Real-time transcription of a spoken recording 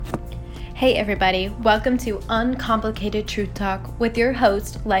Hey everybody, welcome to Uncomplicated Truth Talk with your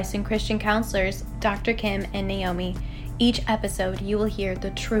host, licensed Christian counselors, Dr. Kym and Naomi. Each episode you will hear the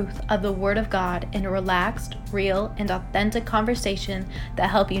truth of the Word of God in a relaxed, real, and authentic conversation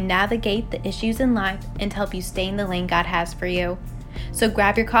that help you navigate the issues in life and help you stay in the lane God has for you. So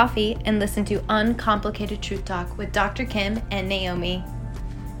grab your coffee and listen to Uncomplicated Truth Talk with Dr. Kym and Naomi.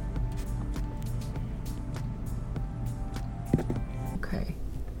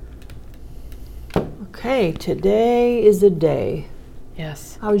 Okay, today is the day.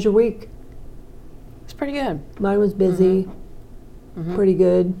 Yes. How was your week? It's pretty good. Mine was busy. Pretty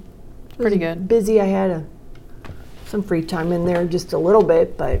good. Pretty good. Busy. I had some free time in there, just a little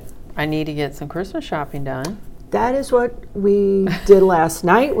bit, but I need to get some Christmas shopping done. that is what we did last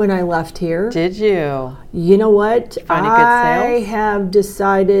night when I left here. Did you? You know what? Find a good sales? I have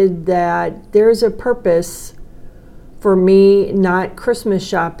decided that there's a purpose for me not Christmas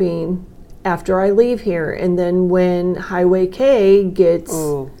shopping after I leave here. And then when Highway K gets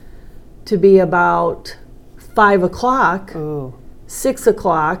to be about 5 o'clock, 6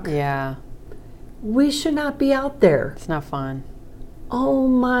 o'clock, Yeah. we should not be out there. It's not fun. Oh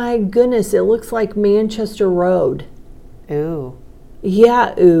my goodness, it looks like Manchester Road. Ooh.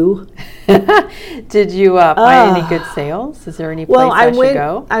 Yeah, ooh. Did you find any good sales? Is there any place I should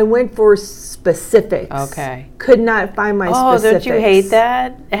go? I went for specifics. Okay. Could not find my specifics. Don't you hate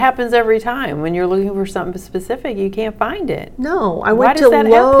that? It happens every time. When you're looking for something specific, you can't find it. No, I went to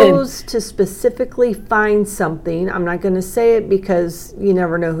Lowe's to specifically find something. I'm not going to say it because you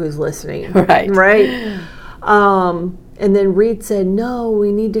never know who's listening. Right. Right? And then Reed said, no,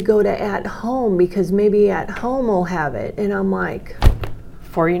 we need to go to At Home because maybe At Home will have it. And I'm like,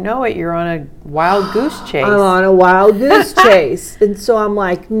 before you know it, you're on a wild goose chase. I'm on a wild goose chase. And so I'm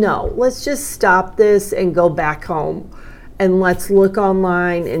like, no, let's just stop this and go back home. And let's look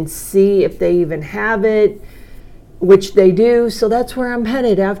online and see if they even have it, which they do. So that's where I'm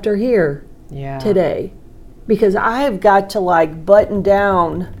headed after here today. Because I've got to button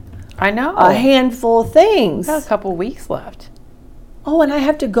down I know. a handful of things. We've got a couple weeks left. Oh, and I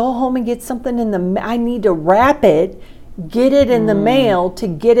have to go home and get something I need to wrap it, get it in the mail to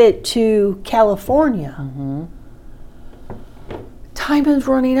get it to California. Time is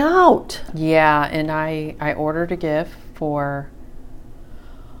running out. Yeah, and I ordered a gift for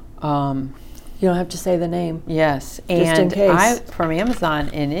You don't have to say the name. yes, Just in and case. from Amazon,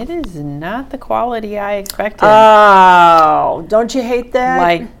 and it is not the quality I expected. Oh, don't you hate that?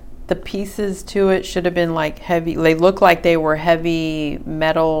 Like the pieces to it should have been heavy. They look like they were heavy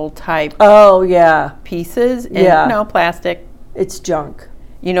metal type Oh, yeah. pieces, and Yeah. no plastic. It's junk.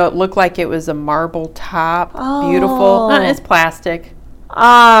 You know, it looked like it was a marble top, Oh. beautiful. It's plastic. Oh.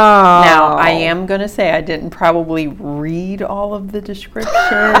 Now I am gonna say I didn't probably read all of the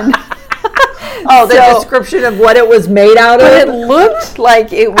description. Oh, the description of what it was made out of? But it looked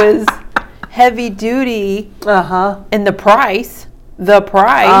like it was heavy duty, and the price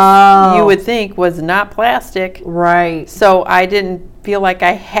you would think was not plastic. Right. So I didn't feel like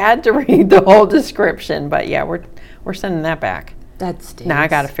I had to read the whole description. But yeah, we're sending that back. That stinks. Now I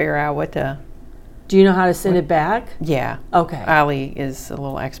got to figure out what to. Do you know how to send it back? Yeah. Okay. Ali is a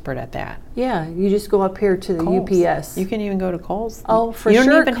little expert at that. Yeah, you just go up here to the Kohl's. UPS. You can even go to Kohl's. Oh, for you don't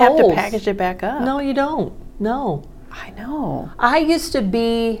sure, even have to Kohl's. package it back up. No, you don't. No. I know. I used to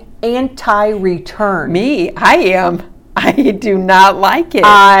be anti-return. Me, I am. I do not like it.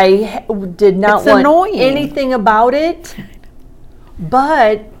 I did not It's want annoying. anything about it,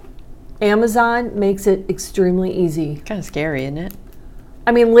 but Amazon makes it extremely easy. Kind of scary, isn't it?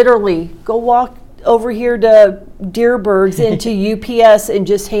 I mean, literally, go walk over here to Deerberg's into UPS and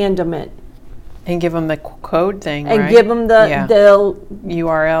just hand them it. And give them the code thing, And right? give them the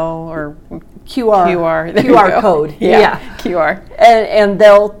URL or QR There you go. code. Yeah, QR. And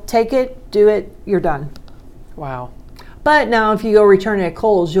they'll take it, do it, you're done. Wow. But now if you go return it at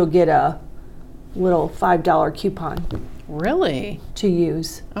Kohl's, you'll get a little $5 coupon Really? to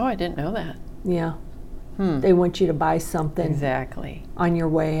use. Oh, I didn't know that. Yeah. They want you to buy something Exactly. on your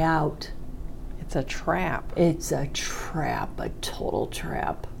way out. It's a trap. It's a trap, a total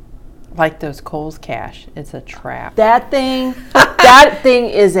trap. Like those Kohl's Cash. It's a trap. That thing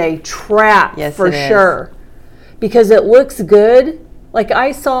is a trap. Yes, for it is. sure. Because it looks good. Like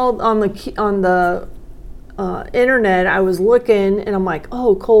I saw on the internet, I was looking and I'm like,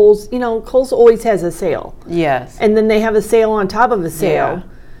 oh, Kohl's, Kohl's always has a sale. Yes. And then they have a sale on top of a sale. Yeah.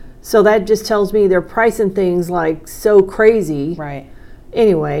 So that just tells me they're pricing things so crazy. Right.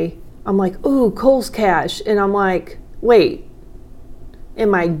 Anyway, I'm like, ooh, Kohl's Cash. And I'm like, wait,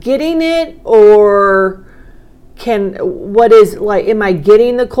 am I getting it or what is, like, am I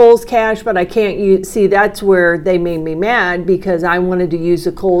getting the Kohl's cash, but I can't use, see, that's where they made me mad, because I wanted to use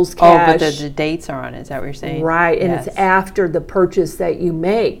the Kohl's cash. Oh, but the dates are on it, is that what you're saying? Right, and Yes. it's after the purchase that you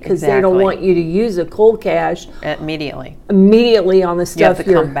make, because they don't Exactly. want you to use a Kohl's cash Immediately. on the stuff You have to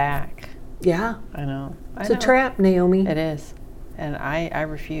come back. Yeah. I know. It's a trap, Naomi. It is. And I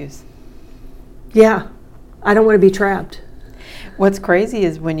refuse. Yeah. I don't want to be trapped. What's crazy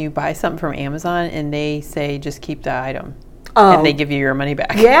is when you buy something from Amazon and they say just keep the item. Oh. And they give you your money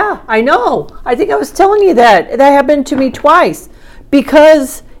back. Yeah, I know. I think I was telling you that. That happened to me twice.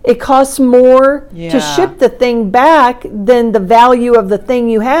 Because it costs more to ship the thing back than the value of the thing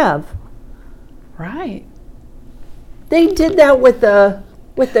you have. Right. They did that with the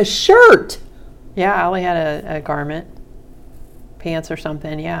shirt. Yeah, Ollie had a garment, pants or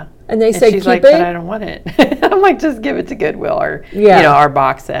something, yeah. And they said, she's keep like, it? but I don't want it. I'm like, just give it to Goodwill or, our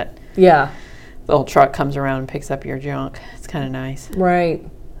box set. Yeah. The little truck comes around and picks up your junk. It's kind of nice. Right.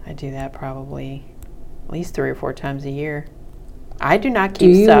 I do that probably at least 3 or 4 times a year. I do not Do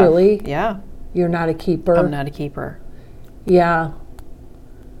keep you stuff. really? Yeah. You're not a keeper? I'm not a keeper. Yeah.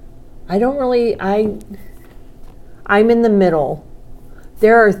 I don't really, I'm in the middle.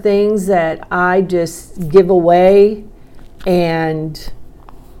 There are things that I just give away, and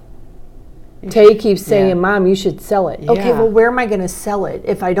Tay keeps saying, Mom, you should sell it. Yeah. Okay, well, where am I going to sell it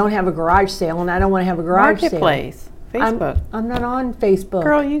if I don't have a garage sale, and I don't want to have a garage Marketplace. sale? Facebook. I'm not on Facebook.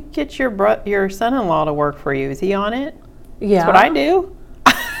 Girl, you get your son-in-law to work for you. Is he on it? Yeah. That's what I do.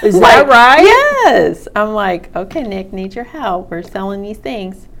 Is that right? Yes. I'm like, okay, Nick, need your help. We're selling these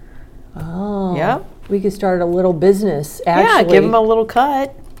things. Oh. Yep. We could start a little business, actually. Yeah, give them a little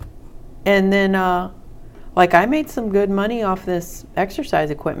cut. And then, I made some good money off this exercise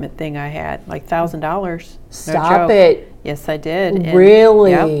equipment thing I had, like $1,000. Stop it. Yes, I did. And,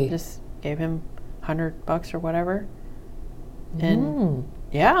 Really? Yep, just gave him $100 or whatever. And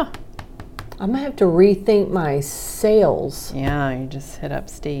yeah. I'm going to have to rethink my sales. Yeah, you just hit up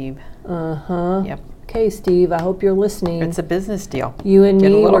Steve. Uh-huh. Yep. Okay, Steve, I hope you're listening. It's a business deal. You and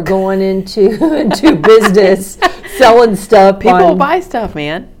Get a me little were going into business, selling stuff. People will buy stuff,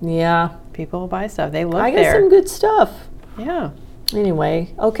 man. Yeah. People will buy stuff. They look I got there. some good stuff. Yeah.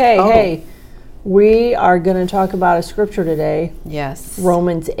 Anyway, okay, Oh. hey, we are going to talk about a scripture today. Yes.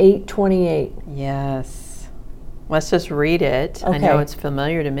 Romans 8:28. Yes. Let's just read it. Okay. I know it's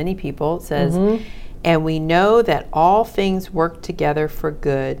familiar to many people. It says, and we know that all things work together for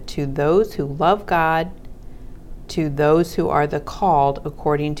good to those who love God, to those who are the called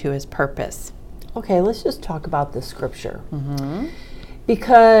according to his purpose. Okay, let's just talk about this scripture.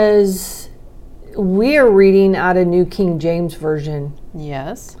 Because we're reading out of New King James Version.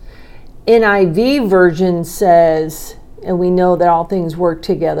 Yes. NIV version says, and we know that all things work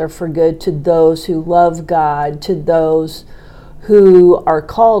together for good to those who love God, to those who are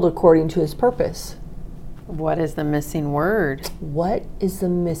called according to his purpose. What is the missing word? What is the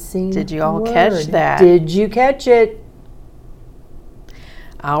missing word? Did you all catch that? Did you catch it?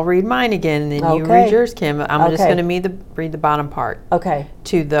 I'll read mine again, and then you Okay. read yours, Kim. I'm just Okay. going to read the bottom part. Okay.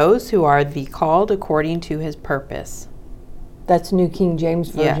 To those who are the called according to his purpose. That's New King James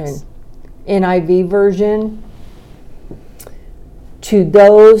Version. Yes. NIV version. To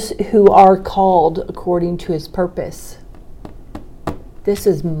those who are called according to his purpose. This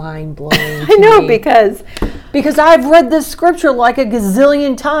is mind-blowing. I know, because I've read this scripture like a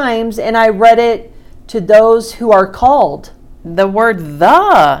gazillion times, and I read it to those who are called. the word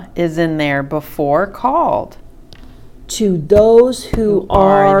 "the" is in there before "called." To those who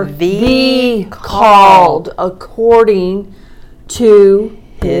are are the the called called according to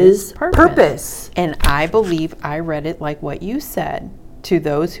his purpose. And I believe I read it like what you said. To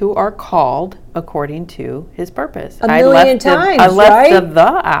those who are called according to his purpose. A million times, I left right?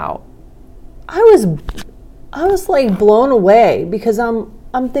 the out. I was like blown away, because I'm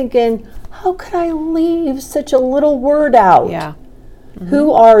thinking, how could I leave such a little word out? Yeah.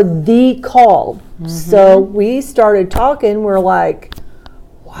 Who are the called? So we started talking. We're like,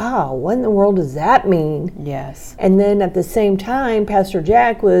 wow, what in the world does that mean? Yes. And then at the same time, Pastor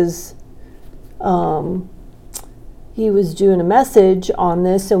Jack was, he was doing a message on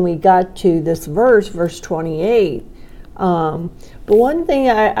this, and we got to this verse 28. But one thing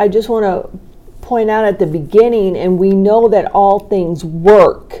I just want to point out at the beginning, and we know that all things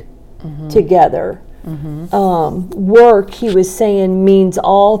work together. Work, he was saying, means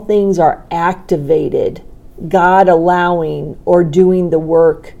all things are activated, God allowing or doing the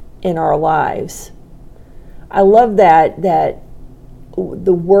work in our lives. I love that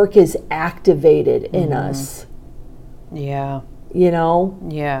the work is activated in us. Yeah. You know?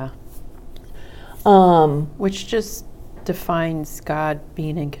 Yeah. Which just defines God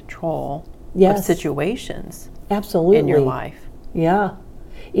being in control Yes. of situations Absolutely. in your life. Yeah.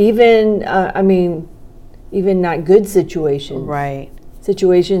 Even, even not good situations. Right.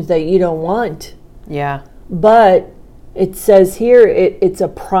 Situations that you don't want. Yeah. But it says here, it's a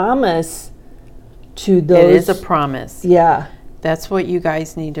promise to those. It is a promise. Yeah. That's what you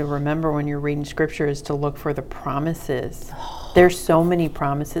guys need to remember when you're reading scripture, is to look for the promises. There's so many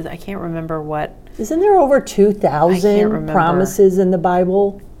promises. I can't remember what. Isn't there over I can't 2,000 remember. promises in the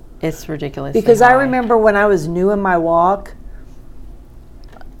Bible? It's ridiculous. Because I remember when I was new in my walk,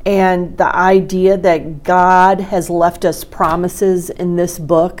 and the idea that God has left us promises in this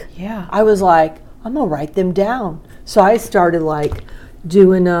book, Yeah. I was like, I'm going to write them down. So I started like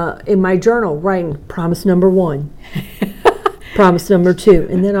doing in my journal, writing promise number 1, promise number 2.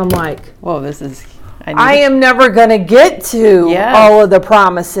 And then I'm like, Whoa, this is. I am never going to get to Yes. all of the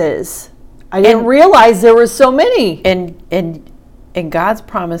promises. I didn't realize there were so many. And God's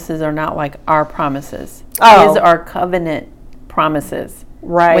promises are not like our promises. Oh. His are covenant promises.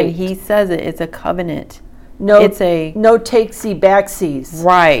 Right. When he says it, it's a covenant. No, It's a no takesy backsies.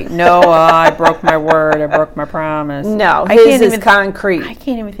 right. No, I broke my word. I broke my promise. No, I his can't is even. concrete. I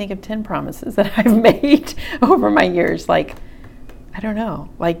can't even think of 10 promises that I've made over my years. Like, I don't know.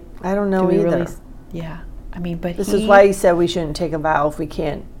 Like, I don't know do we either. really? Yeah. I mean, but This is why he said we shouldn't take a vow if we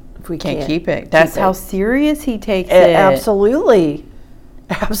can't. If we can't keep it. That's how serious he takes it. Absolutely,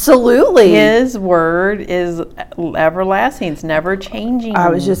 absolutely. His word is everlasting. It's never changing. I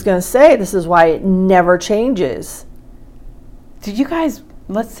was just gonna say this is why it never changes. Did you guys?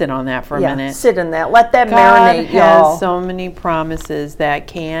 Let's sit on that for a minute. Sit in that. Let that God marinate, has y'all. so many promises that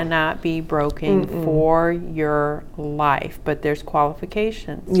cannot be broken for your life, but there's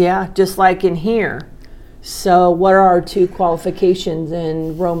qualifications. Yeah, just like in here. So, what are our 2 qualifications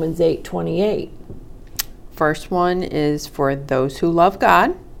in Romans 8:28? First one is for those who love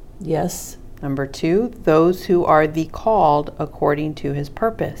God. Yes. Number 2, those who are the called according to his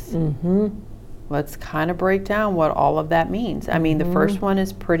purpose. Mm-hmm. Let's kind of break down what all of that means. I mean, the first one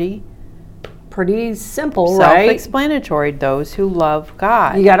is pretty simple, right? self-explanatory. Those who love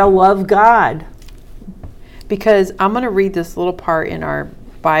God. You gotta love God. Because I'm going to read this little part in our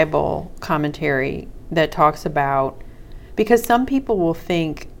Bible commentary that talks about, because some people will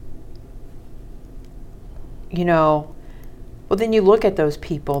think, well, then you look at those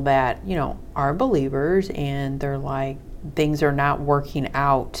people that, are believers and they're like, things are not working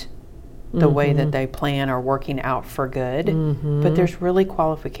out the way that they plan or working out for good. But there's really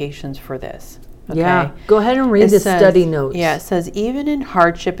qualifications for this. Okay? Yeah. Go ahead and read the study notes. Yeah, it says, even in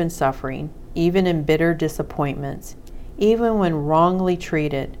hardship and suffering, even in bitter disappointments, even when wrongly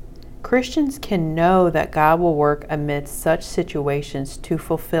treated, Christians can know that God will work amidst such situations to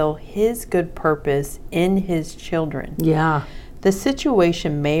fulfill his good purpose in his children. Yeah. The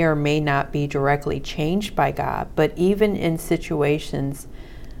situation may or may not be directly changed by God, but even if situations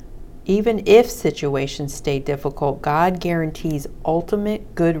stay difficult, God guarantees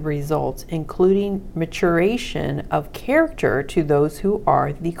ultimate good results, including maturation of character to those who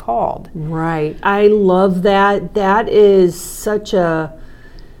are the called. Right. I love that. That is such a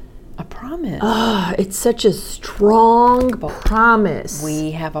promise. It's such a strong promise.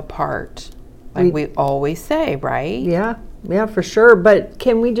 We have a part, like we always say, right? Yeah, for sure. But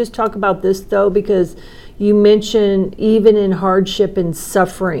can we just talk about this though? Because you mentioned even in hardship and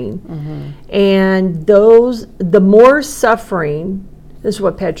suffering, and the more suffering, this is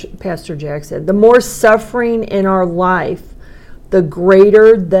what Pastor Jack said, the more suffering in our life, the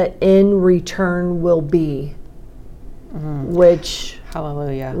greater the end return will be. Which,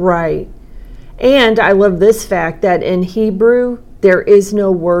 hallelujah. Right. And I love this fact that in Hebrew, there is no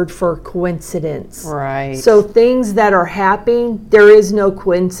word for coincidence. Right. So things that are happening, there is no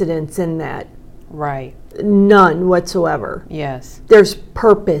coincidence in that. Right. None whatsoever. Yes. There's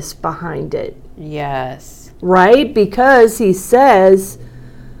purpose behind it. Yes. Right? Because he says,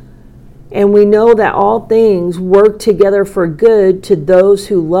 and we know that all things work together for good to those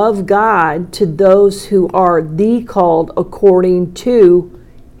who love God, to those who are the called according to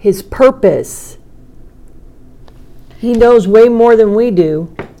his purpose. He knows way more than we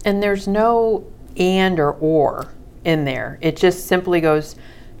do. And there's no and or in there. It just simply goes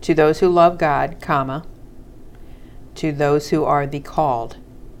to those who love God, comma, to those who are the called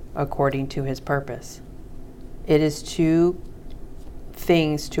according to his purpose. It is 2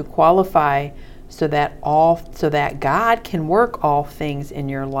 things to qualify so that God can work all things in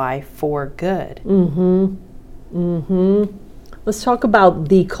your life for good. Let's talk about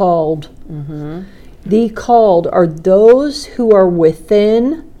the called. The called are those who are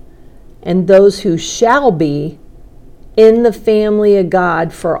within and those who shall be in the family of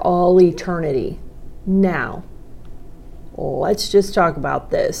God for all eternity. Now, let's just talk about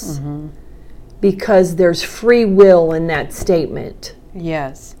this. Mm-hmm. Because there's free will in that statement.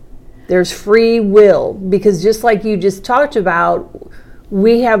 Yes. There's free will. Because just like you just talked about,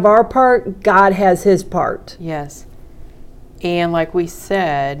 we have our part, God has his part. Yes. And like we've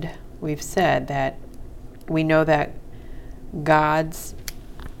said that we know that God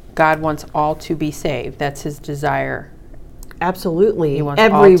wants all to be saved. That's his desire. Absolutely. He wants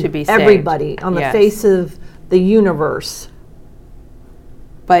all to be saved. Everybody on the face of the universe.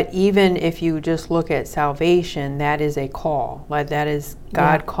 But even if you just look at salvation, that is a call. Like that is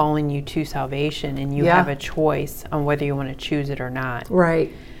God calling you to salvation, and you have a choice on whether you want to choose it or not. Right.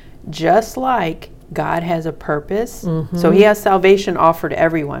 Just like God has a purpose. Mm-hmm. So he has salvation offered to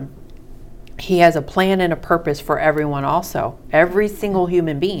everyone. He has a plan and a purpose for everyone also. Every single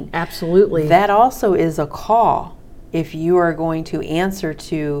human being. Absolutely. That also is a call. If you are going to answer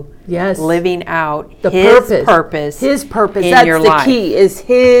to living out his purpose. His purpose. That's your the life. key, is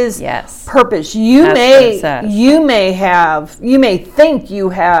his purpose. You may think you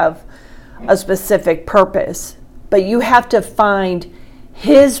have a specific purpose, but you have to find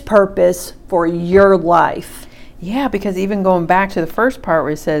his purpose for your life. Yeah, because even going back to the first part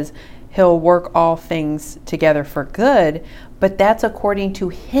where it says he'll work all things together for good, but that's according to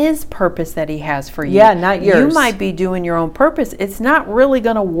his purpose that he has for you. Yeah, not yours. You might be doing your own purpose. It's not really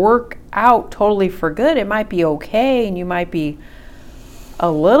going to work out totally for good. It might be okay, and you might be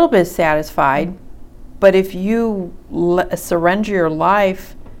a little bit satisfied. But if you surrender your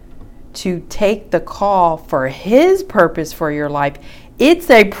life to take the call for his purpose for your life,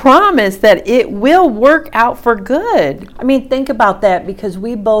 it's a promise that it will work out for good. I mean, think about that, because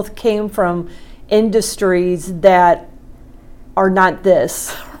we both came from industries that are not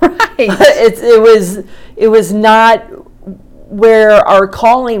this. Right. It was not where our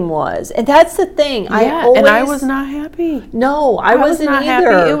calling was. And that's the thing. Yeah, and I was not happy. No, I wasn't not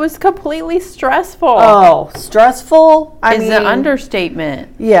either. Happy. It was completely stressful. Oh, stressful? I mean, an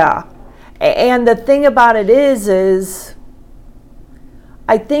understatement. Yeah. And the thing about it is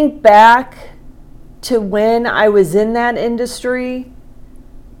I think back to when I was in that industry,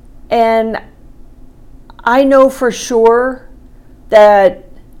 and I know for sure that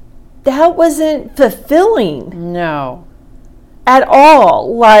wasn't fulfilling. No. At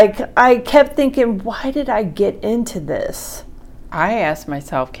all. Like, I kept thinking, why did I get into this? I asked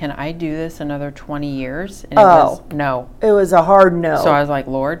myself, can I do this another 20 years? And it was no. It was a hard no. So I was like,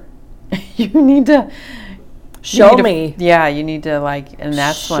 Lord, you need to show me. You need to and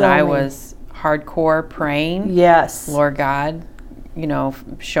that's when I was hardcore praying. Yes. Lord God,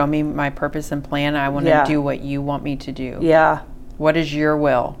 show me my purpose and plan. I want to do what you want me to do. Yeah. What is your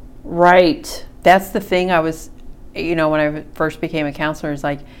will? Right. That's the thing I was, when I first became a counselor, is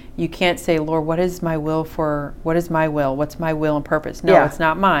like, you can't say, Lord, what is my will? What's my will and purpose? No, it's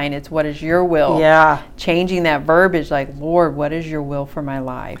not mine. It's what is your will? Yeah. Changing that verbiage, like, Lord, what is your will for my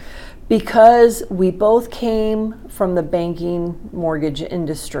life? Because we both came from the banking mortgage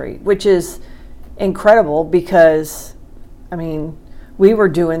industry, which is incredible because, we were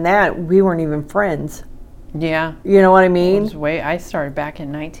doing that. We weren't even friends. Yeah. You know what I mean? I started back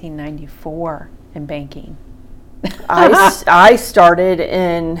in 1994 in banking. I started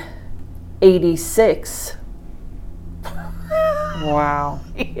in 86. Wow.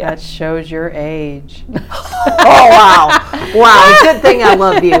 Yeah. That shows your age. Oh, wow. Wow. Good thing I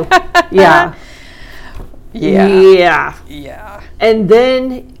love you. Yeah. Yeah. And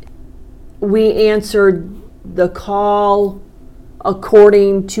then we answered the call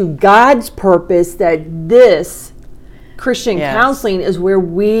according to God's purpose, that this Christian counseling is where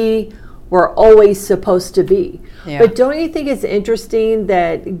we were always supposed to be. Yeah. But don't you think it's interesting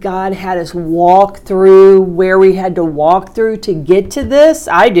that God had us walk through where we had to walk through to get to this?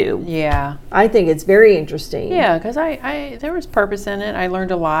 I do. Yeah. I think it's very interesting. Yeah, because I there was purpose in it. I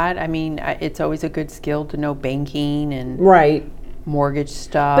learned a lot. It's always a good skill to know banking and mortgage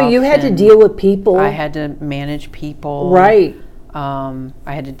stuff. But you had to deal with people. I had to manage people. Right. I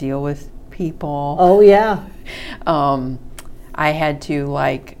had to deal with people. Oh, yeah. I had to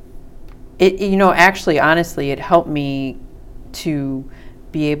actually, honestly, it helped me to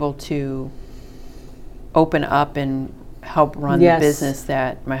be able to open up and help run the business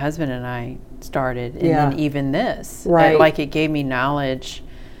that my husband and I started. And then even this. Right. It gave me knowledge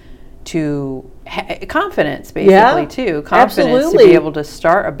to confidence, basically, too. Confidence to be able to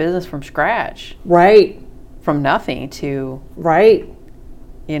start a business from scratch. Right. From nothing to... Right.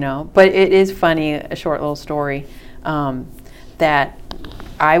 But it is funny, a short little story, that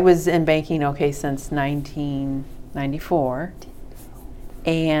I was in banking, since 1994.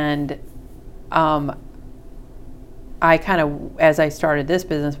 And I kind of, as I started this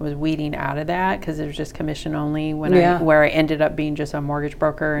business, was weeding out of that because it was just commission only where I ended up being just a mortgage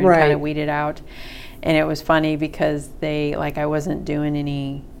broker and kind of weeded out. And it was funny because I wasn't doing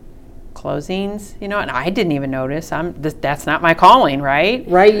any closings, and I didn't even notice. That's not my calling, right?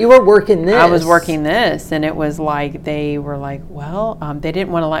 Right, you were working this. I was working this, and it was like they were like, well, they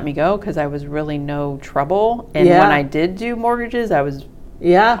didn't want to let me go because I was really no trouble. And when I did do mortgages, I was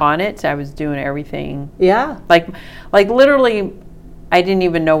on it. I was doing everything. Yeah, like literally, I didn't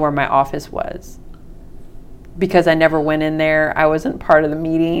even know where my office was because I never went in there. I wasn't part of the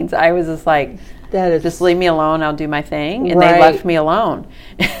meetings. I was just like, just leave me alone. I'll do my thing. And they left me alone.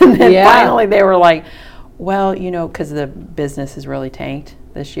 And then finally they were like, well, because the business is really tanked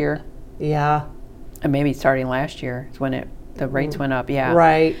this year. Yeah. And maybe starting last year is when the rates went up. Yeah.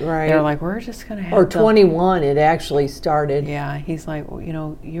 Right. They're like, we're just going to have 21 it actually started. Yeah. He's like,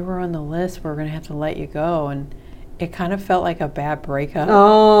 well, you were on the list. We're going to have to let you go. And it kind of felt like a bad breakup.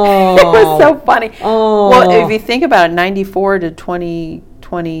 Oh. It was so funny. Oh. Well, if you think about it, 94 to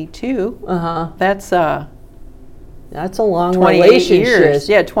 2022, that's a long 28 years.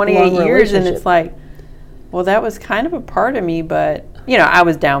 Yeah, 28 years, and it's like, well, that was kind of a part of me, but I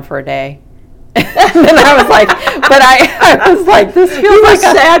was down for a day. And then I was like, I was like, this feels like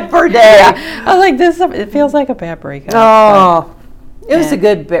sad for a day. Yeah, I was like, it feels like a bad breakup. Oh. It was a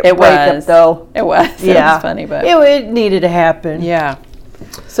good breakup, though. It was. Yeah. It was funny, but it needed to happen. Yeah.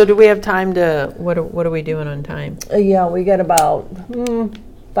 So do we have time to, what are we doing on time? Yeah, we got about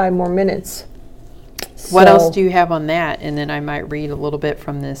 5 more minutes. What else do you have on that? And then I might read a little bit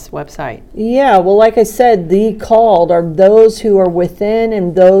from this website. Yeah, well, like I said, the called are those who are within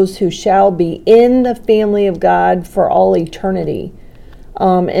and those who shall be in the family of God for all eternity.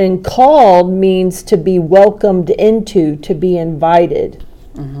 And called means to be welcomed into, to be invited.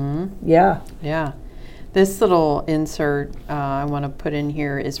 Mm-hmm. Yeah. Yeah. This little insert I want to put in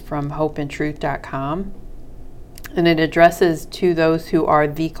here is from hopeandtruth.com. And it addresses to those who are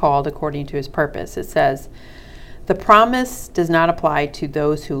the called according to his purpose. It says, the promise does not apply to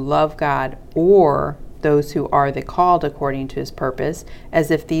those who love God or those who are the called according to his purpose,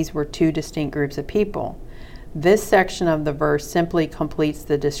 as if these were two distinct groups of people. This section of the verse simply completes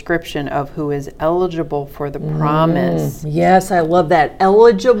the description of who is eligible for the promise. Yes, I love that.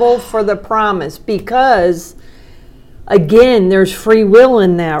 Eligible for the promise, because, again, there's free will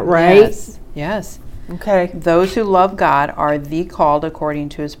in that, right? Yes. Okay. Those who love God are the called according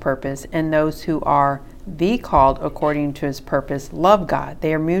to his purpose, and those who are the called according to his purpose love God.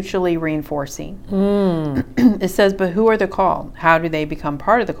 They are mutually reinforcing. It says, but who are the called? How do they become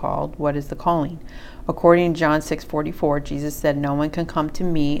part of the called? What is the calling? According to John 6:44, Jesus said, no one can come to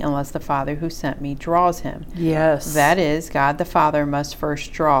me unless the Father who sent me draws him. Yes. That is, God the Father must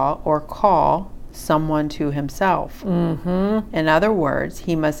first draw or call someone to himself. Mm-hmm. In other words,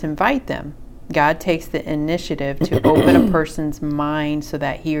 he must invite them. God takes the initiative to open a person's mind so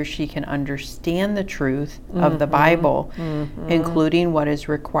that he or she can understand the truth of the Bible, including what is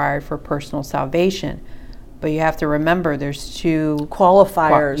required for personal salvation. But you have to remember there's two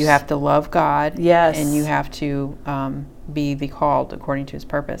qualifiers. You have to love God, yes, and you have to be the called according to his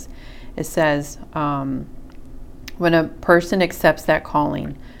purpose. It says, when a person accepts that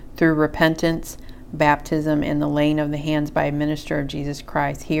calling through repentance, baptism, and the laying of the hands by a minister of Jesus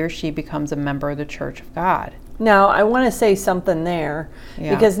Christ, he or she becomes a member of the Church of God. Now, I want to say something there,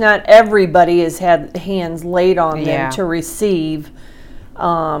 because not everybody has had hands laid on them to receive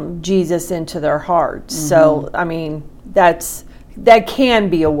Jesus into their hearts. Mm-hmm. So, I mean, that can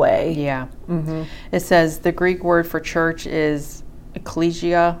be a way. Yeah. Mm-hmm. It says the Greek word for church is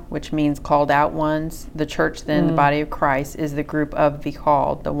ecclesia, which means called out ones. The church, then, the body of Christ, is the group of the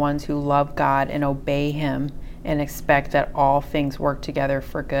called, the ones who love God and obey him and expect that all things work together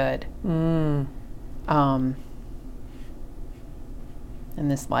for good. And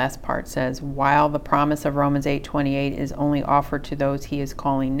this last part says, while the promise of Romans 8:28 is only offered to those he is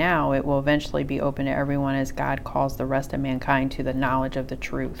calling now, it will eventually be open to everyone as God calls the rest of mankind to the knowledge of the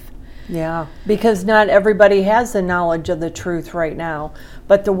truth. Yeah, because not everybody has the knowledge of the truth right now.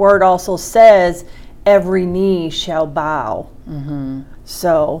 But the word also says, every knee shall bow. Mm-hmm.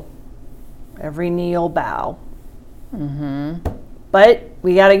 So, every knee will bow. Mm-hmm. But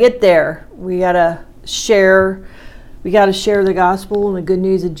we got to get there. We got to share the gospel and the good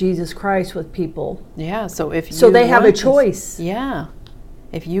news of Jesus Christ with people. Yeah, so they have a choice. Yeah.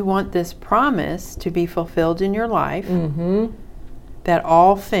 If you want this promise to be fulfilled in your life, that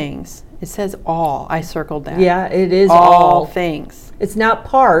all things, It says all. I circled that. Yeah, it is all things. It's not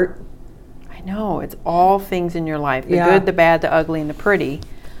part. I know. It's all things in your life. The Yeah. good, the bad, the ugly, and the pretty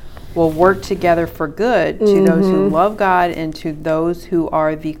will work together for good to those who love God and to those who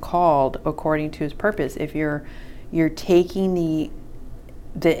are the called according to his purpose. If you're taking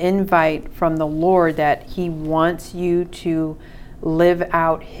the invite from the Lord that he wants you to live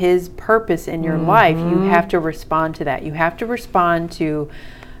out his purpose in your life, you have to respond to that. You have to respond to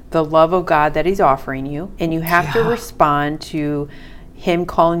the love of God that he's offering you, and you have to respond to him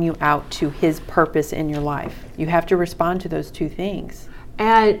calling you out to his purpose in your life. You have to respond to those two things.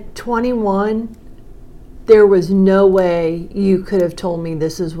 At 21, there was no way you could have told me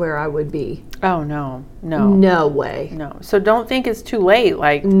this is where I would be. Oh, no. No way. No. So don't think it's too late.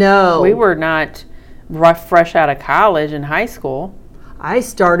 Like, No. we were not fresh out of college and high school. I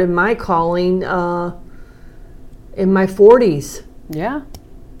started my calling in my 40s. Yeah.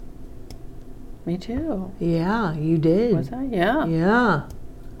 Me too. Yeah, you did. Was I? Yeah. Yeah.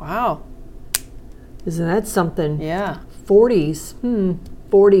 Wow. Isn't that something? Yeah. 40s.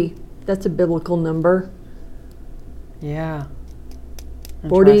 40. That's a biblical number. Yeah.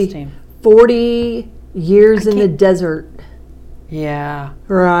 40 years in the desert. Yeah.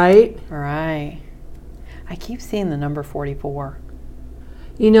 Right? Right. I keep seeing the number 44.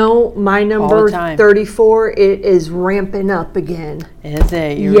 You know, my number time. 34, it is ramping up again. Is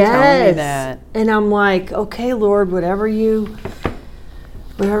it? You were telling me that. And I'm like, okay, Lord, whatever you're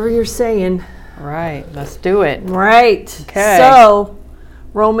saying. Right. Let's do it. Right. Okay. So,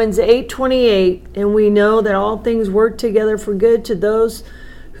 Romans 8:28, and we know that all things work together for good to those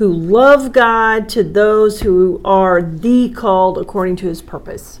who love God, to those who are the called according to his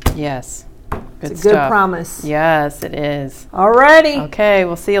purpose. Yes. Good It's a good promise. Yes, it is. Alrighty. Okay,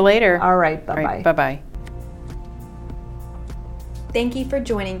 we'll see you later. All right. Bye-bye. All right, bye-bye. Thank you for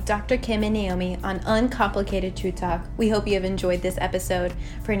joining Dr. Kym and Naomi on Uncomplicated Truth Talk. We hope you have enjoyed this episode.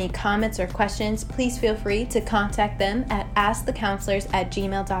 For any comments or questions, please feel free to contact them at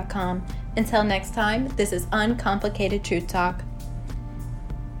askthecounselors@gmail.com. Until next time, this is Uncomplicated Truth Talk.